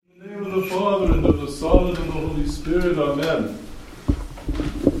of the Father, and of the Son, and of the Holy Spirit. Amen.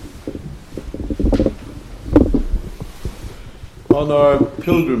 On our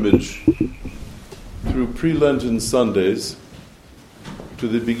pilgrimage through pre-Lenten Sundays to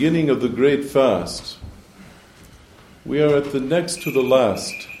the beginning of the Great Fast, we are at the next to the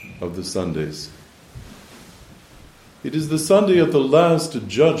last of the Sundays. It is the Sunday of the last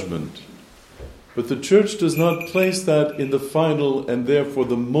judgment, but the Church does not place that in the final and therefore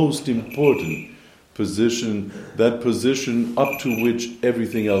the most important position, that position up to which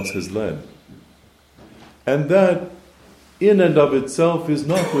everything else has led. And that, in and of itself, is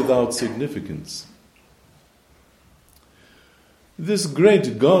not without significance. This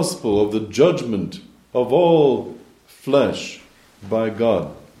great gospel of the judgment of all flesh by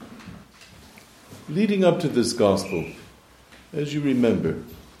God, leading up to this gospel, as you remember,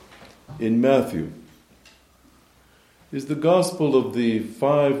 in Matthew, is the gospel of the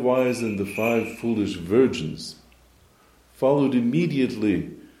 5 wise and the 5 foolish virgins, followed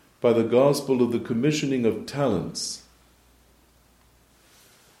immediately by the gospel of the commissioning of talents.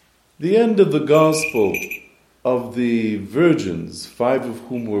 The end of the gospel of the virgins, 5 of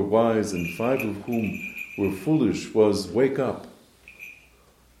whom were wise and 5 of whom were foolish, was wake up.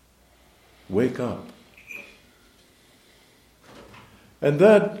 Wake up. And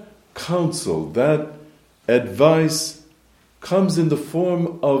that counsel, that advice comes in the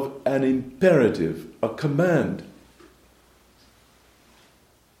form of an imperative, a command.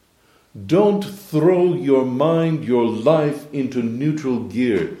 Don't throw your mind, your life into neutral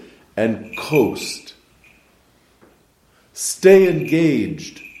gear and coast. Stay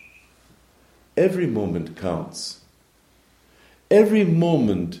engaged. Every moment counts. Every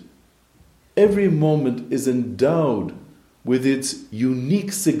moment is endowed with its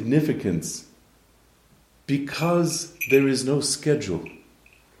unique significance because there is no schedule.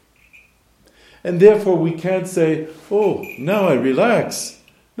 And therefore we can't say, oh, now I relax.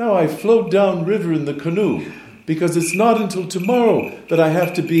 Now I float down river in the canoe, because it's not until tomorrow that I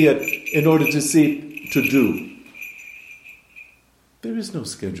have to be at in order to do. There is no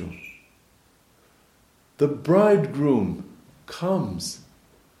schedule. The bridegroom comes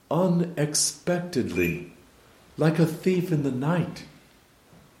unexpectedly, like a thief in the night.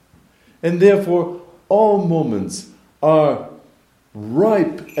 And therefore, all moments are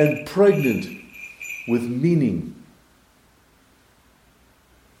ripe and pregnant with meaning.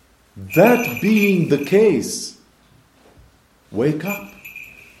 That being the case, wake up.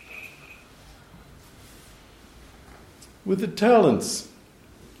 With the talents,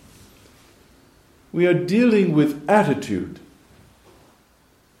 we are dealing with attitude.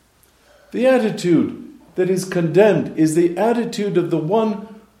 The attitude that is condemned is the attitude of the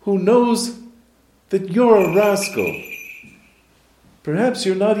one who knows that you're a rascal. Perhaps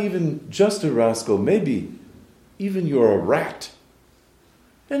you're not even just a rascal, maybe even you're a rat.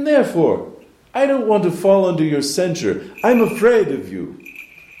 And therefore, I don't want to fall under your censure. I'm afraid of you.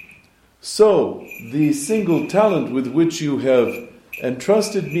 So, the single talent with which you have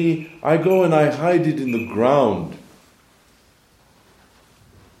entrusted me, I go and I hide it in the ground.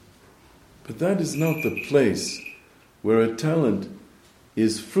 But that is not the place where a talent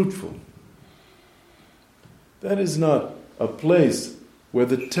is fruitful. That is not a place where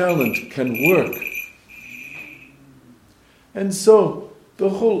the talent can work. And so, the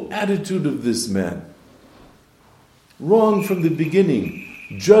whole attitude of this man, wrong from the beginning,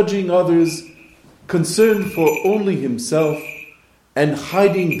 judging others, concerned for only himself, and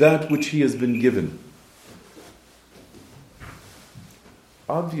hiding that which he has been given.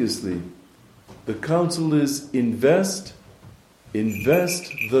 Obviously, the counsel is invest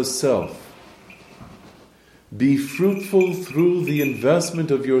the self. Be fruitful through the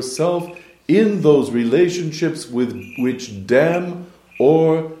investment of yourself in those relationships which damn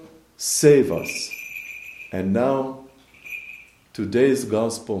or save us. And now, today's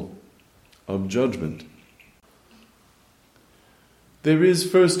gospel of judgment. There is,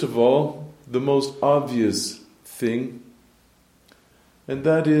 first of all, the most obvious thing, and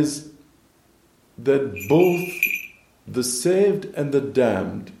that is that both the saved and the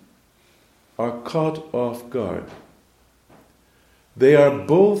damned are caught off guard. They are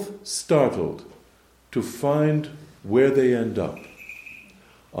both startled to find where they end up.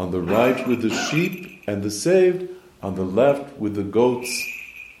 On the right with the sheep and the saved, on the left with the goats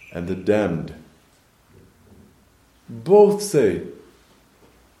and the damned. Both say,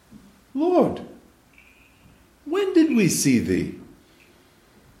 Lord, when did we see thee?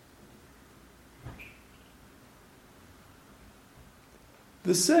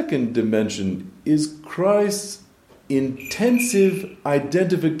 The second dimension is Christ's intensive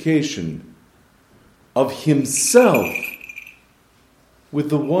identification of himself with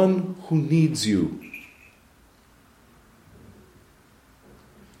the one who needs you.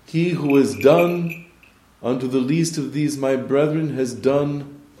 He who has done unto the least of these my brethren has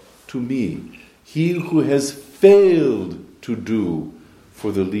done to me. He who has failed to do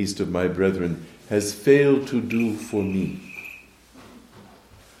for the least of my brethren has failed to do for me.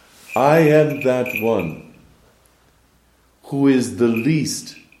 I am that one who is the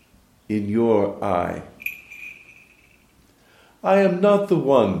least in your eye. I am not the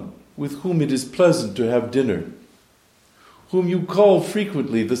one with whom it is pleasant to have dinner, whom you call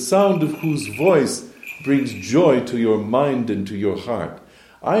frequently, the sound of whose voice brings joy to your mind and to your heart.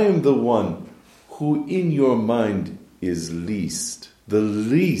 I am the one who in your mind is least, the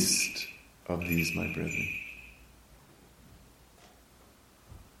least of these my brethren.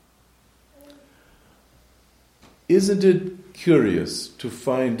 Isn't it curious to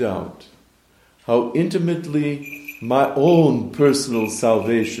find out how intimately my own personal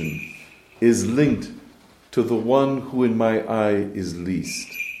salvation is linked to the one who in my eye is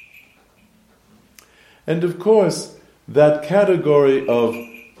least? And of course, that category of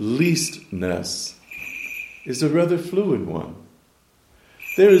leastness is a rather fluid one.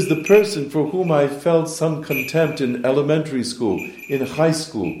 There is the person for whom I felt some contempt in elementary school, in high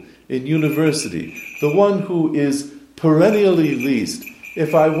school, in university, the one who is perennially least.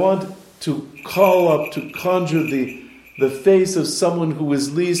 If I want to call up, to conjure the face of someone who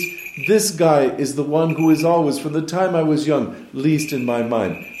is least, this guy is the one who is always, from the time I was young, least in my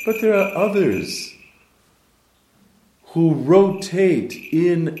mind. But there are others who rotate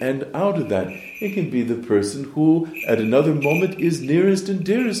in and out of that. It can be the person who at another moment is nearest and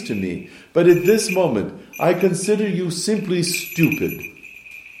dearest to me. But at this moment, I consider you simply stupid,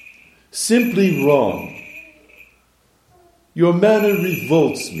 simply wrong. Your manner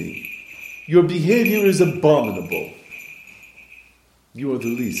revolts me. Your behavior is abominable. You are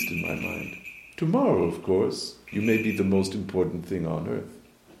the least in my mind. Tomorrow, of course, you may be the most important thing on earth.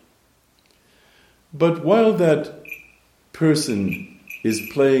 But while that person is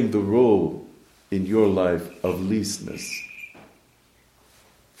playing the role in your life of leastness,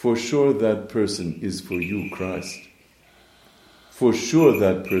 for sure that person is for you Christ. For sure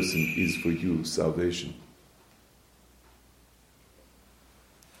that person is for you salvation.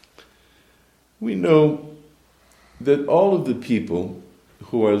 We know that all of the people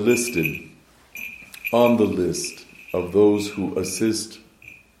who are listed on the list of those who assist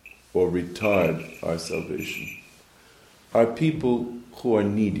or retard our salvation are people who are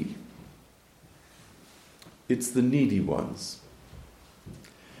needy. It's the needy ones.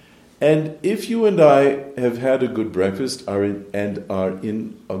 And if you and I have had a good breakfast and are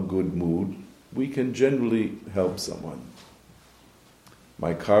in a good mood, we can generally help someone.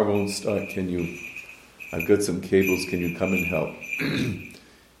 My car won't start, I've got some cables, can you come and help?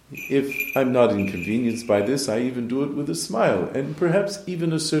 If I'm not inconvenienced by this, I even do it with a smile and perhaps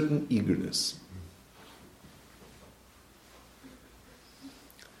even a certain eagerness.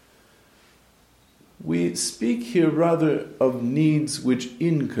 We speak here rather of needs which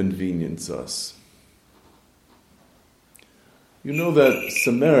inconvenience us. You know that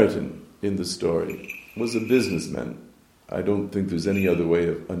Samaritan in the story was a businessman. I don't think there's any other way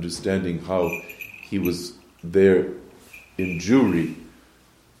of understanding how he was there in Jewry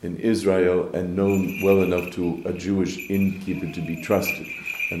in Israel and known well enough to a Jewish innkeeper to be trusted,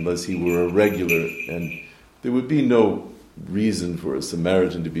 unless he were a regular, and there would be no reason for a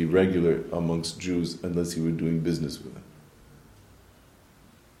Samaritan to be regular amongst Jews unless he were doing business with them.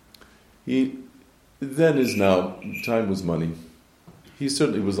 He then is now, time was money. He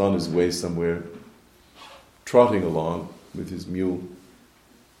certainly was on his way somewhere, trotting along with his mule.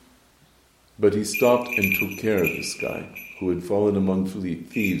 But he stopped and took care of this guy who had fallen among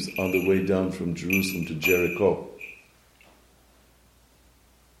thieves on the way down from Jerusalem to Jericho.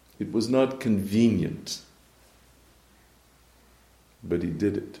 It was not convenient, but he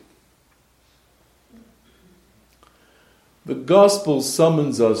did it. The gospel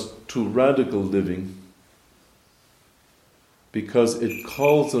summons us to radical living because it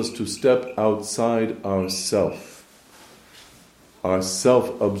calls us to step outside ourself. Our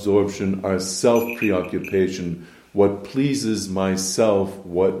self-absorption, our self-preoccupation, what pleases myself,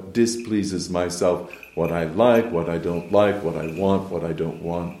 what displeases myself, what I like, what I don't like, what I want, what I don't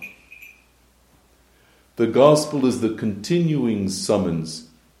want. The gospel is the continuing summons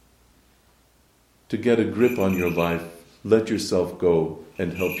to get a grip on your life, let yourself go,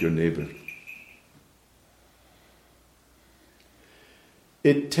 and help your neighbor.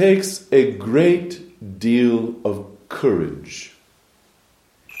 It takes a great deal of courage,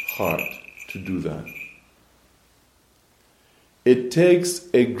 heart to do that. It takes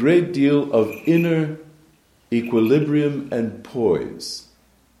a great deal of inner equilibrium and poise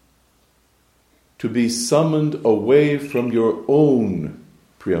to be summoned away from your own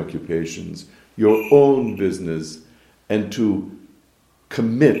preoccupations, your own business, and to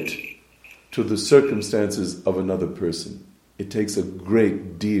commit to the circumstances of another person. It takes a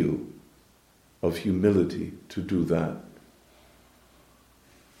great deal of humility to do that.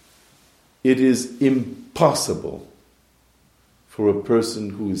 It is impossible for a person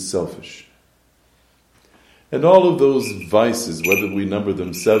who is selfish. And all of those vices, whether we number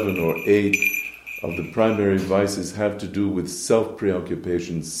them 7 or 8 of the primary vices, have to do with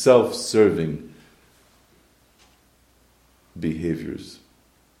self-preoccupation, self-serving behaviors.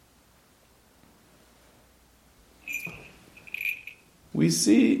 We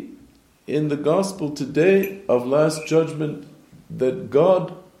see in the gospel today of Last Judgment that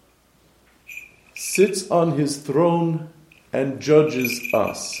God sits on his throne and judges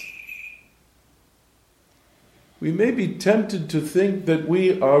us. We may be tempted to think that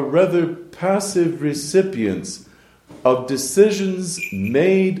we are rather passive recipients of decisions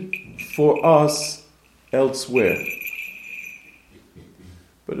made for us elsewhere.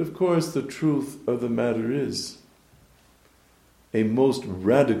 But of course, the truth of the matter is a most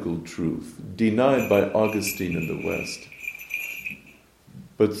radical truth, denied by Augustine in the West,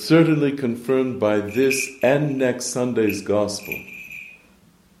 but certainly confirmed by this and next Sunday's Gospel.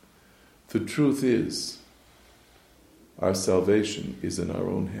 The truth is, our salvation is in our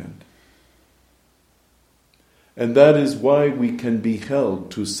own hand. And that is why we can be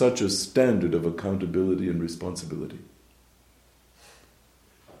held to such a standard of accountability and responsibility.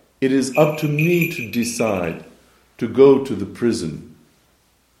 It is up to me to decide to go to the prison,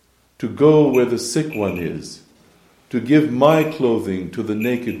 to go where the sick one is, to give my clothing to the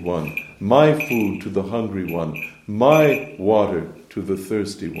naked one, my food to the hungry one, my water to the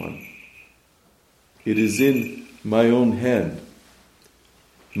thirsty one. It is in my own hand.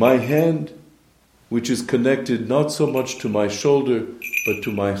 My hand, which is connected not so much to my shoulder, but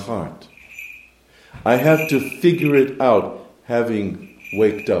to my heart. I have to figure it out, having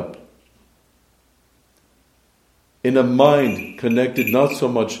waked up. In a mind connected not so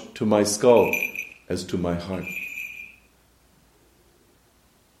much to my skull as to my heart.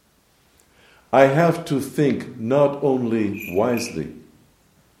 I have to think not only wisely,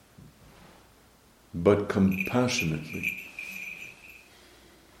 but compassionately.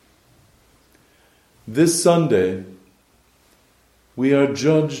 This Sunday, we are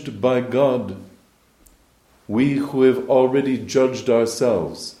judged by God, we who have already judged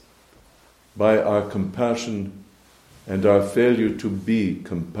ourselves by our compassion and our failure to be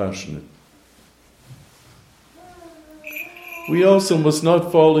compassionate. We also must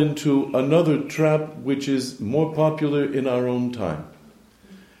not fall into another trap which is more popular in our own time,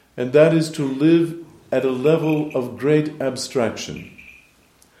 and that is to live at a level of great abstraction.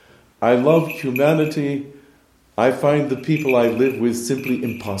 I love humanity. I find the people I live with simply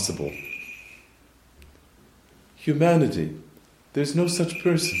impossible. Humanity, there's no such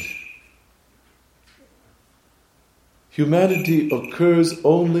person. Humanity occurs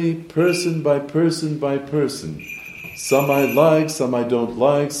only person by person by person. Some I like, some I don't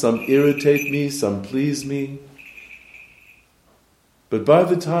like, some irritate me, some please me. But by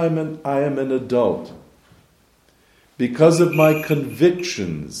the time I am an adult, because of my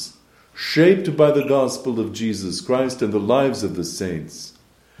convictions, shaped by the gospel of Jesus Christ and the lives of the saints,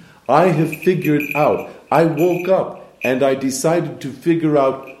 I have figured out, I woke up and I decided to figure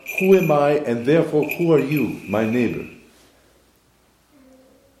out who am I and therefore who are you, my neighbor.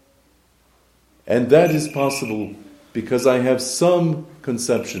 And that is possible because I have some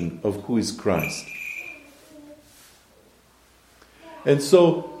conception of who is Christ. And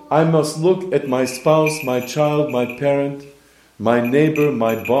so I must look at my spouse, my child, my parent, my neighbor,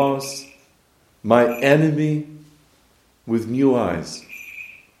 my boss, my enemy with new eyes,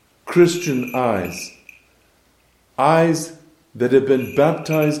 Christian eyes, eyes that have been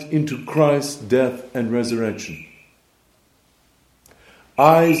baptized into Christ's death and resurrection.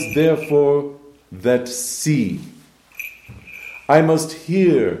 Eyes, therefore, that see. I must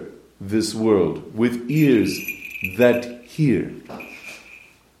hear this world with ears that hear.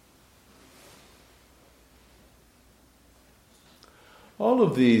 All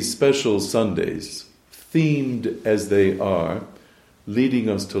of these special Sundays, themed as they are, leading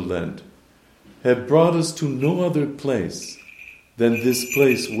us to Lent, have brought us to no other place than this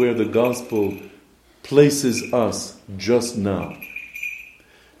place where the gospel places us just now.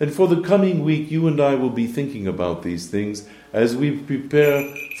 And for the coming week, you and I will be thinking about these things as we prepare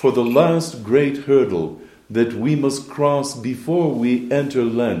for the last great hurdle that we must cross before we enter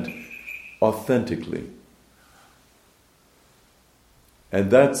Lent authentically.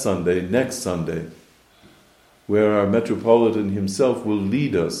 And that Sunday, next Sunday, where our Metropolitan himself will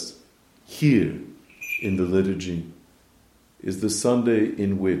lead us here in the liturgy, is the Sunday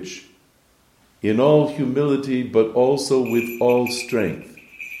in which, in all humility but also with all strength,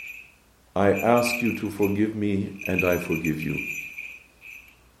 I ask you to forgive me and I forgive you.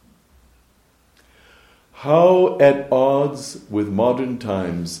 How at odds with modern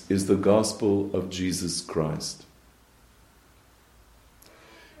times is the gospel of Jesus Christ?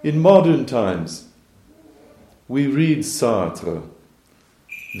 In modern times, we read Sartre,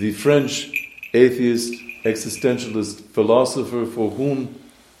 the French atheist, existentialist philosopher for whom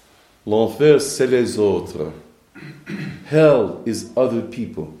l'enfer c'est les autres. Hell is other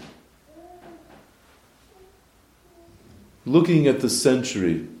people. Looking at the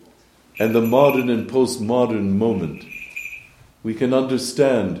century and the modern and postmodern moment, we can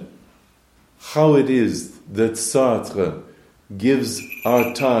understand how it is that Sartre gives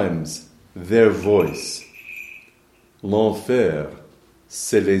our times their voice. L'enfer,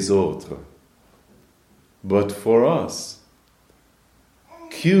 c'est les autres. But for us,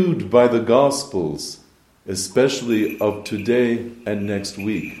 cued by the Gospels, especially of today and next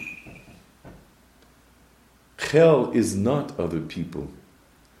week, hell is not other people.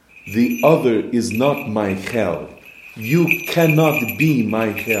 The other is not my hell. You cannot be my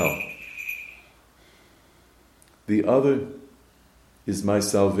hell. The other is my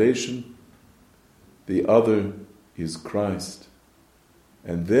salvation. The other is Christ.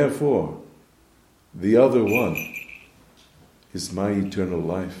 And therefore, the other one is my eternal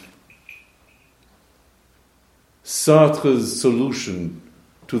life. Sartre's solution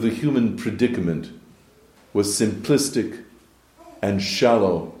to the human predicament was simplistic and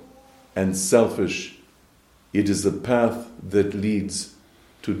shallow and selfish. It is a path that leads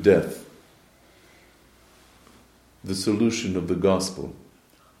to death. The solution of the gospel,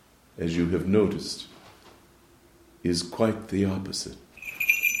 as you have noticed, is quite the opposite.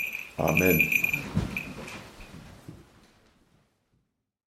 Amen.